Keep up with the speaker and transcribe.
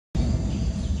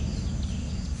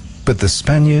But the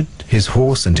Spaniard, his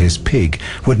horse and his pig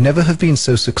would never have been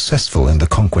so successful in the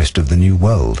conquest of the New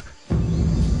World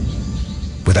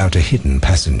without a hidden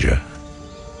passenger.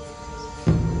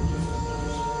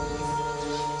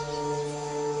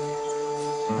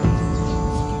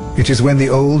 It is when the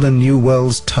old and new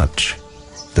worlds touch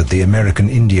that the American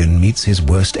Indian meets his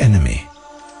worst enemy.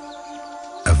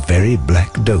 A very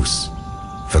black dose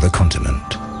for the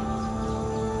continent.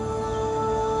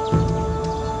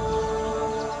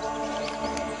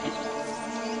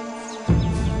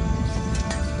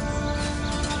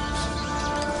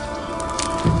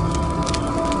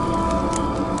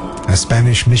 A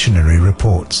Spanish missionary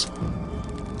reports.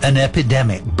 An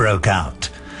epidemic broke out,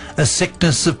 a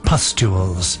sickness of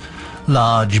pustules.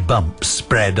 Large bumps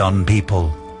spread on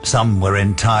people. Some were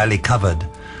entirely covered,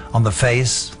 on the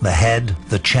face, the head,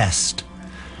 the chest.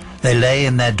 They lay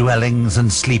in their dwellings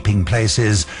and sleeping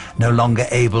places, no longer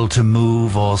able to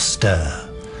move or stir.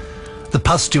 The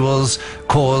pustules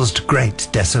caused great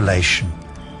desolation.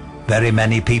 Very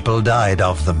many people died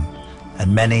of them,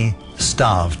 and many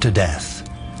starved to death.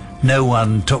 No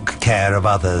one took care of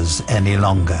others any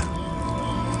longer.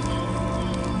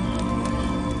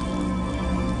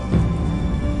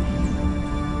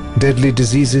 Deadly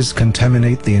diseases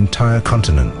contaminate the entire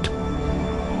continent.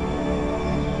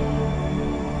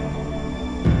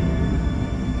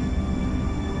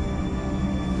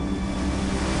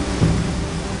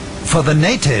 For the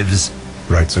natives,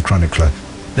 writes a chronicler,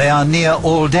 they are near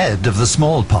all dead of the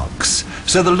smallpox,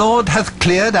 so the Lord hath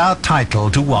cleared our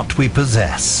title to what we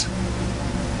possess.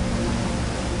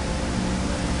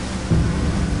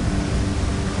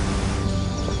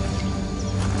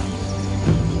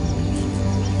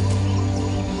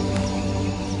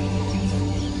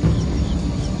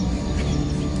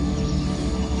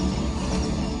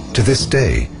 To this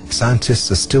day,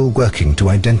 scientists are still working to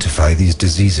identify these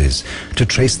diseases, to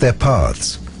trace their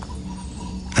paths,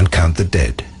 and count the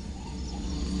dead.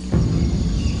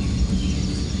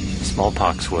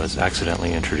 Smallpox was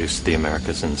accidentally introduced to the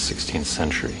Americas in the 16th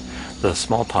century. The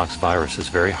smallpox virus is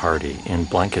very hardy. In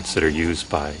blankets that are used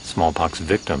by smallpox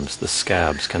victims, the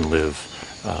scabs can live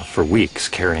for weeks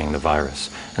carrying the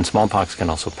virus. And smallpox can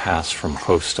also pass from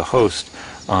host to host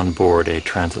on board a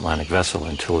transatlantic vessel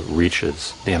until it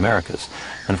reaches the Americas.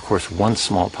 And of course, once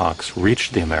smallpox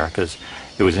reached the Americas,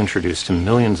 it was introduced to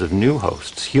millions of new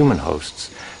hosts, human hosts,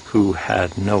 who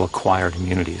had no acquired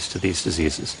immunities to these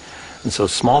diseases. And so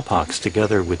smallpox,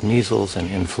 together with measles and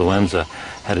influenza,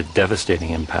 had a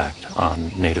devastating impact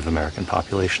on Native American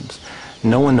populations.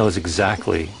 No one knows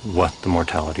exactly what the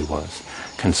mortality was.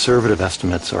 Conservative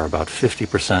estimates are about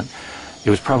 50%. It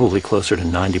was probably closer to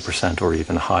 90% or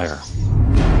even higher.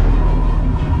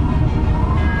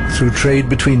 Through trade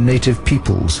between native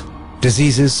peoples,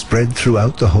 diseases spread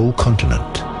throughout the whole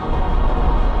continent.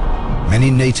 Many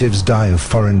natives die of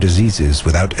foreign diseases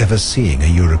without ever seeing a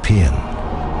European.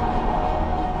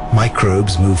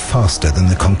 Microbes move faster than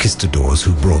the conquistadors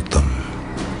who brought them.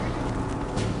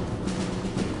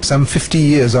 Some 50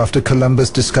 years after Columbus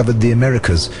discovered the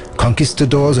Americas,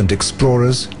 conquistadors and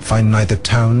explorers find neither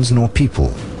towns nor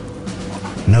people.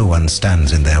 No one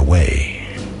stands in their way.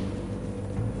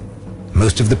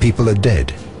 Most of the people are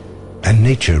dead, and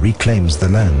nature reclaims the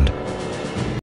land.